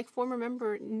consulted, like former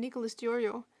member Nicolas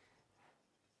Diorio.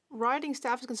 Riding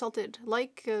staff is consulted,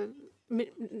 like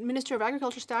Minister of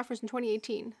Agriculture staffers in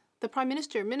 2018. The Prime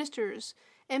Minister, ministers,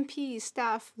 MPs,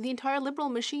 staff, the entire Liberal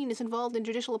machine is involved in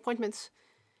judicial appointments.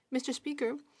 Mr.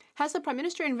 Speaker, has the Prime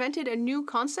Minister invented a new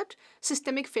concept,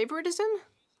 systemic favoritism?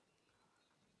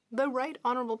 The Right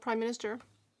Honourable Prime Minister.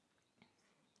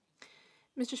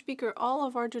 Mr. Speaker, all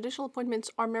of our judicial appointments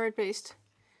are merit-based.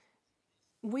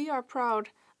 We are proud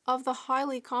of the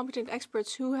highly competent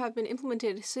experts who have been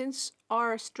implemented since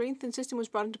our strengthened system was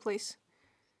brought into place.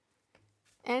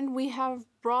 And we have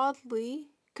broadly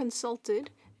consulted.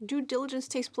 Due diligence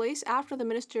takes place after the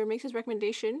minister makes his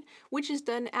recommendation, which is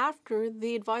done after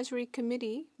the advisory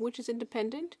committee, which is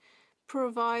independent,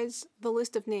 provides the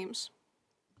list of names.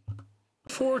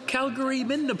 For Calgary,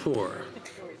 Mindapur.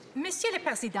 Monsieur le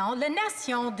Président, la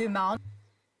nation demande.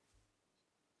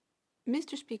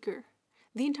 Mr. Speaker,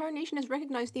 the entire nation has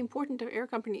recognized the importance of air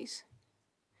companies.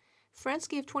 France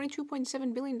gave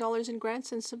 $22.7 billion in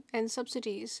grants and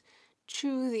subsidies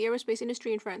to the aerospace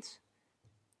industry in France.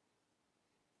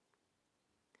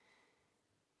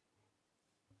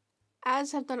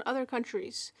 As have done other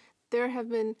countries, there have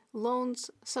been loans,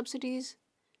 subsidies.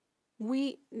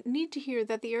 We need to hear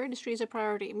that the air industry is a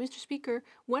priority. Mr. Speaker,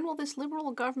 when will this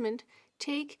Liberal government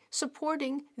take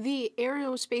supporting the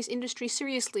aerospace industry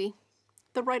seriously?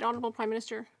 The Right Honourable Prime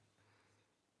Minister.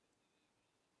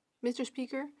 Mr.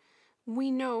 Speaker, we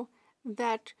know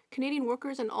that Canadian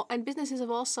workers and businesses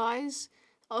of all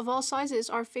sizes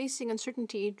are facing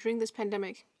uncertainty during this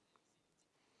pandemic.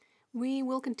 We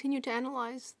will continue to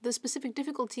analyze the specific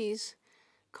difficulties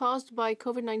caused by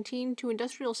COVID-19 to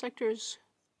industrial sectors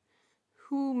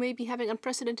who may be having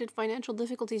unprecedented financial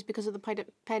difficulties because of the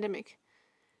pandemic.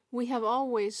 We have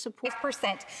always supported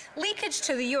 5%. Leakage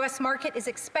to the U.S. market is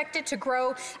expected to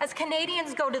grow as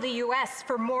Canadians go to the U.S.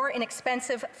 for more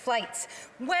inexpensive flights.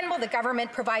 When will the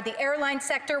government provide the airline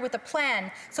sector with a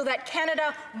plan so that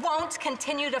Canada won't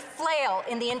continue to flail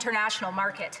in the international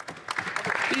market?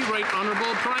 The Right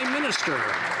Honourable Prime Minister.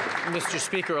 Mr.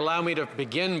 Speaker, allow me to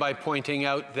begin by pointing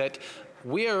out that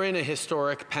we are in a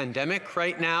historic pandemic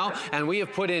right now, and we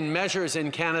have put in measures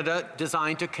in Canada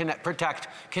designed to protect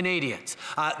Canadians.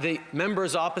 The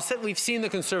members opposite, we've seen the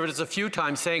Conservatives a few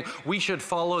times saying we should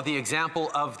follow the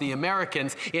example of the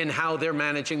Americans in how they're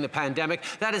managing the pandemic.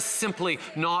 That is simply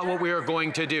not what we are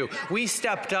going to do. We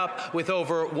stepped up with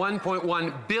over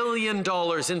 $1.1 billion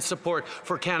in support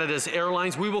for Canada's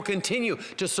airlines. We will continue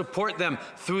to support them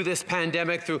through this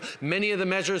pandemic, through many of the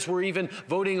measures we're even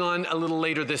voting on a little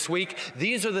later this week.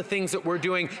 These are the things that we're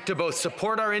doing to both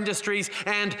support our industries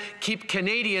and keep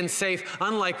Canadians safe,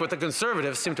 unlike what the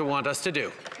Conservatives seem to want us to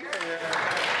do.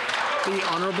 The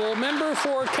honourable member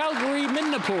for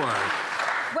Calgary-Midnapore.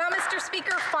 Well, Mr.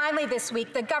 Speaker, finally this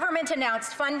week, the government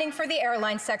announced funding for the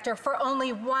airline sector for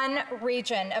only one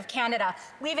region of Canada,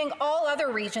 leaving all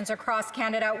other regions across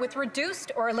Canada with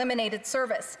reduced or eliminated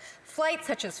service. Flights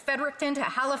such as Fredericton to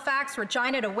Halifax,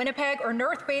 Regina to Winnipeg, or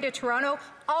North Bay to Toronto,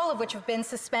 all of which have been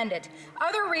suspended.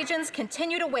 Other regions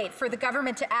continue to wait for the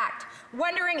government to act,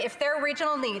 wondering if their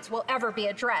regional needs will ever be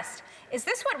addressed. Is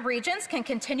this what regions can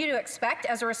continue to expect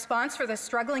as a response for the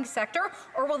struggling sector,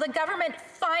 or will the government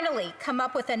finally come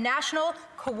up with a national,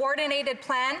 coordinated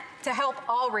plan to help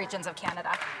all regions of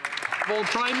Canada? Well,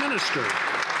 Prime Minister.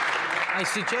 I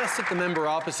suggest that the member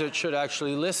opposite should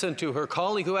actually listen to her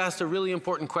colleague who asked a really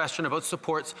important question about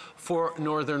supports for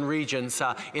northern regions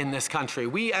in this country.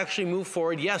 We actually moved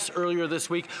forward, yes, earlier this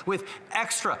week with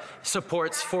extra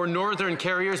supports for northern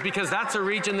carriers because that's a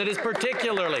region that is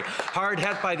particularly hard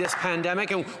hit by this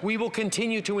pandemic, and we will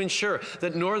continue to ensure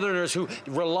that northerners who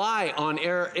rely on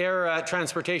air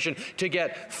transportation to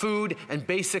get food and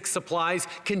basic supplies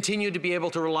continue to be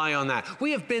able to rely on that.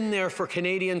 We have been there for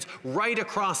Canadians right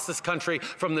across this country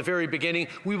from the very beginning.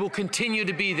 We will continue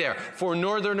to be there for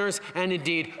Northerners and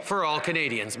indeed for all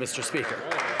Canadians, Mr. Speaker.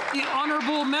 The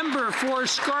honourable member for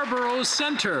Scarborough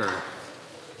Centre.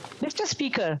 Mr.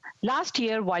 Speaker, last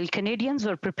year, while Canadians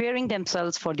were preparing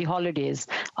themselves for the holidays,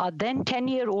 a then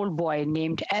 10-year-old boy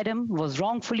named Adam was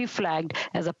wrongfully flagged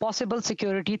as a possible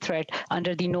security threat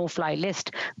under the no-fly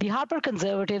list. The Harper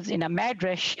Conservatives, in a mad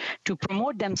rush to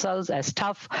promote themselves as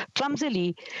tough,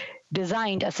 clumsily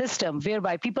designed a system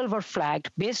whereby people were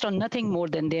flagged based on nothing more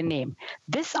than their name.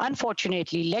 This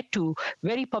unfortunately led to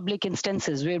very public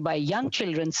instances whereby young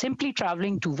children simply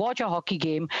traveling to watch a hockey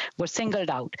game were singled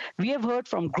out. We have heard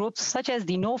from groups such as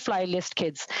the No-Fly List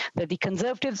Kids that the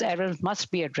Conservatives' error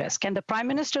must be addressed. Can the Prime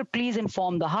Minister please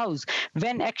inform the House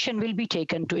when action will be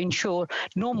taken to ensure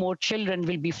no more children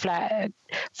will be flagged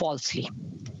falsely?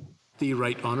 The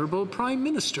Right Honourable Prime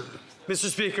Minister. Mr.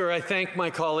 Speaker, I thank my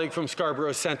colleague from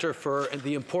Scarborough Centre for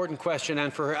the important question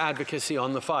and for her advocacy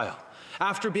on the file.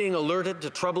 After being alerted to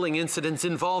troubling incidents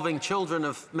involving children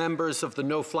of members of the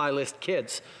No-Fly List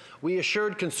Kids, we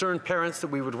assured concerned parents that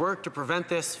we would work to prevent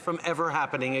this from ever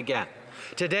happening again.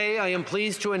 Today, I am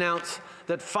pleased to announce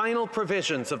that final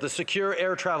provisions of the Secure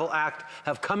Air Travel Act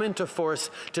have come into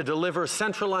force to deliver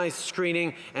centralized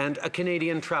screening and a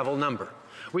Canadian travel number.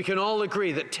 We can all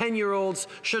agree that 10-year-olds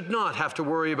should not have to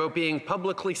worry about being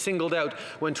publicly singled out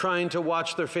when trying to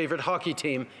watch their favorite hockey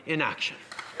team in action.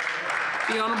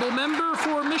 The honourable member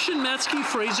for Mission Matsky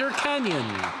Fraser Canyon.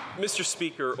 Mr.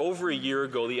 Speaker, over a year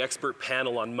ago, the expert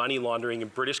panel on money laundering in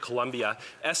British Columbia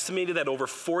estimated that over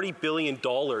 $40 billion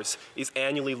is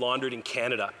annually laundered in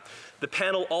Canada. The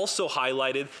panel also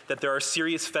highlighted that there are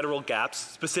serious federal gaps,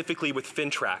 specifically with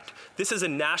FINTRAC. This is a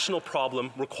national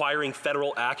problem requiring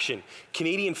federal action.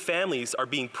 Canadian families are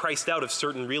being priced out of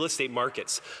certain real estate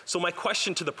markets. So my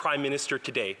question to the Prime Minister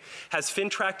today, has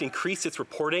FINTRAC increased its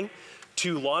reporting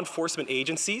to law enforcement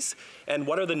agencies, and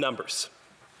what are the numbers?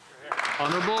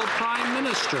 Honourable Prime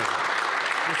Minister.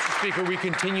 Mr. Speaker, we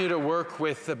continue to work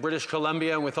with British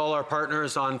Columbia and with all our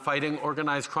partners on fighting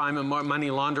organized crime and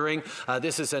money laundering.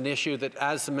 This is an issue that,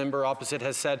 as the member opposite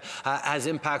has said, has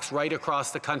impacts right across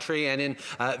the country and in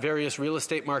various real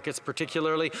estate markets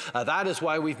particularly. That is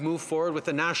why we've moved forward with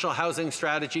the National Housing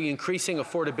Strategy, increasing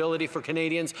affordability for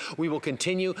Canadians. We will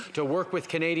continue to work with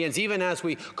Canadians, even as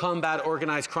we combat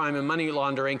organized crime and money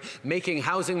laundering, making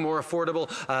housing more affordable,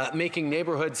 making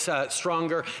neighbourhoods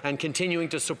stronger, and continuing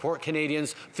to support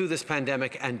Canadians through this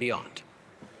pandemic and beyond.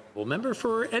 Well, member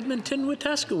for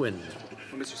Edmonton-Wetaskiwin.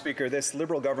 Mr. Speaker, this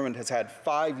Liberal government has had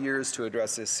 5 years to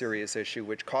address this serious issue,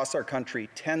 which costs our country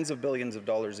tens of billions of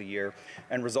dollars a year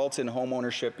and results in home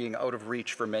ownership being out of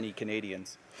reach for many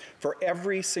Canadians. For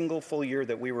every single full year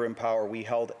that we were in power, we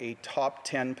held a top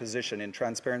 10 position in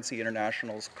Transparency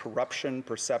International's Corruption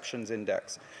Perceptions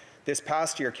Index. This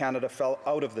past year, Canada fell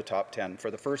out of the top 10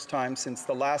 for the first time since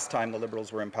the last time the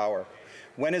Liberals were in power.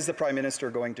 When is the Prime Minister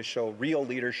going to show real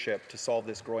leadership to solve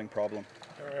this growing problem?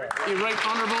 The Right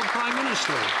Honourable Prime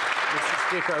Minister. Mr.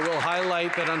 Speaker, I will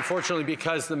highlight that unfortunately,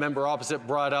 because the member opposite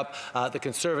brought up the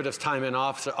Conservatives' time in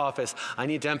office, I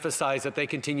need to emphasize that they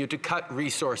continue to cut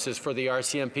resources for the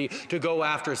RCMP to go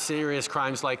after serious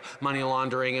crimes like money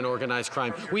laundering and organized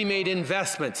crime. We made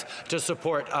investments to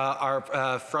support our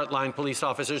frontline police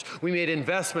officers. We made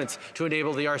investments to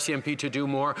enable the RCMP to do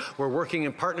more. We're working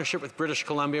in partnership with British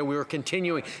Columbia. We are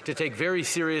continuing to take very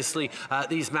seriously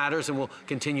these matters, and we'll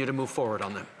continue to move forward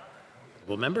on them.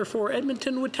 Member for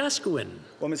Edmonton-Wetaskiwin.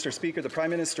 Well, Mr. Speaker, the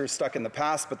Prime Minister is stuck in the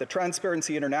past, but the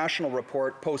Transparency International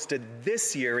report posted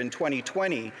this year in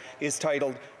 2020 is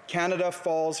titled, "Canada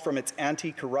Falls from its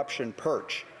Anti-Corruption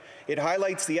Perch." It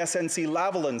highlights the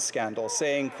SNC-Lavalin scandal,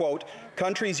 saying, quote,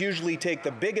 "Countries usually take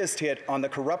the biggest hit on the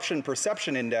Corruption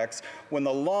Perception Index when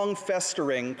the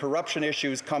long-festering corruption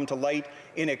issues come to light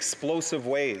in explosive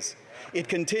ways." It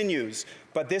continues,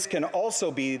 but this can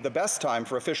also be the best time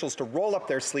for officials to roll up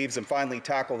their sleeves and finally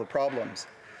tackle the problems.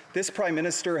 This Prime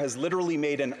Minister has literally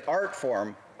made an art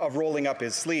form of rolling up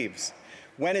his sleeves.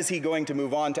 When is he going to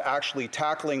move on to actually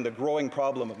tackling the growing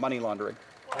problem of money laundering?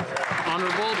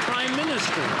 Honourable Prime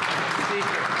Minister.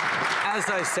 Speaker, as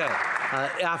I said,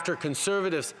 after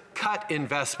Conservatives cut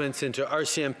investments into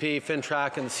RCMP,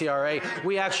 FINTRAC, and the CRA,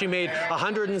 we actually made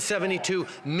 $172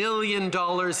 million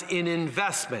in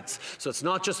investments. So it's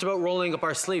not just about rolling up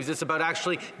our sleeves, it's about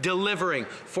actually delivering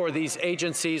for these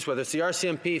agencies, whether it's the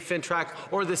RCMP, FINTRAC,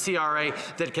 or the CRA,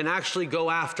 that can actually go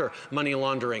after money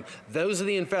laundering. Those are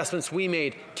the investments we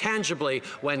made tangibly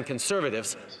when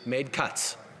Conservatives made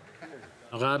cuts.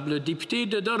 Honorable député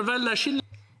de Dorval-Lachine.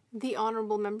 The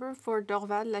Honourable Member for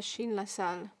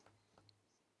Dorval-Lachine-LaSalle.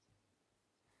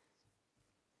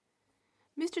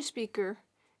 Mr. Speaker,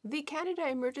 the Canada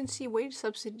Emergency Wage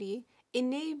Subsidy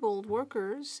enabled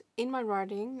workers in my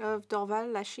riding of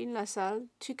Dorval-Lachine-LaSalle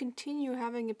to continue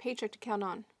having a paycheck to count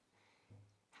on.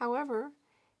 However,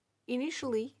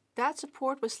 initially, that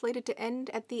support was slated to end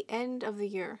at the end of the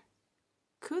year.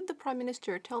 Could the Prime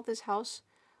Minister tell this House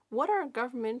what our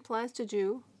government plans to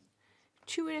do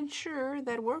to ensure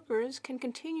that workers can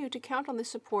continue to count on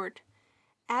this support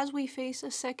as we face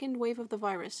a second wave of the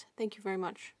virus? Thank you very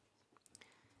much.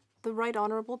 The Right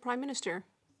Honourable Prime Minister.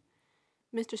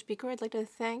 Mr. Speaker, I'd like to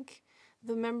thank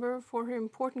the member for her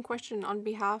important question on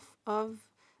behalf of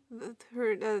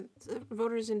her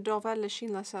voters in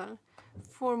Dorval-Lachine-LaSalle.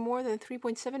 For more than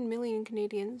 3.7 million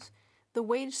Canadians, the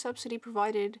wage subsidy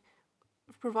provided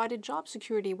job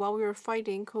security while we were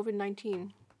fighting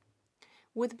COVID-19.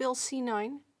 With Bill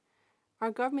C-9,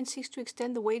 our government seeks to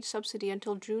extend the wage subsidy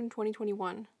until June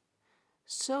 2021,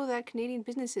 so that Canadian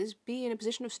businesses be in a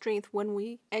position of strength when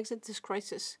we exit this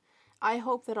crisis. I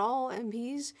hope that all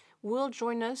MPs will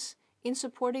join us in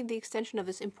supporting the extension of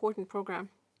this important program.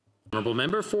 Honourable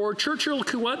Member for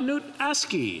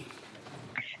Churchill-Kiiwetinoong-Aski.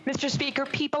 Mr. Speaker,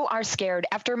 people are scared.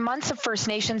 After months of First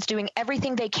Nations doing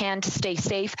everything they can to stay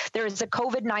safe, there is a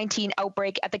COVID-19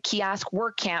 outbreak at the Kiosk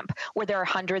work camp where there are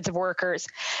hundreds of workers.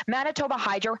 Manitoba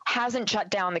Hydro hasn't shut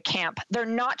down the camp. They're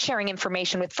not sharing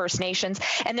information with First Nations,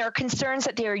 and there are concerns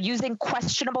that they are using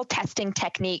questionable testing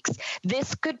techniques.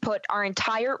 This could put our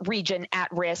entire region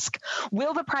at risk.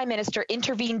 Will the Prime Minister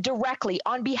intervene directly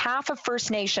on behalf of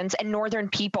First Nations and Northern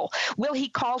people? Will he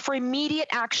call for immediate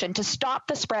action to stop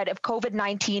the spread of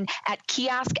COVID-19 at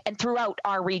Kiosk and throughout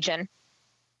our region?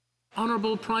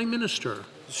 Honourable Prime Minister.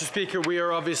 Mr. Speaker, we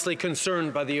are obviously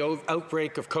concerned by the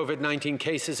outbreak of COVID-19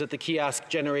 cases at the Kiosk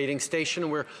generating station,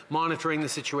 and we're monitoring the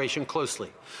situation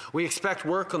closely. We expect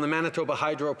work on the Manitoba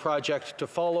Hydro project to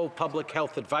follow public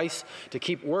health advice to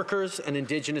keep workers and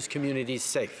Indigenous communities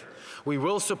safe. We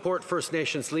will support First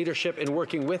Nations leadership in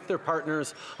working with their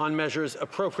partners on measures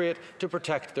appropriate to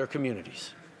protect their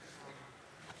communities.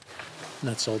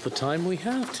 That's all the time we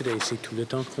have today. C'est tout le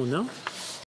temps qu'on a.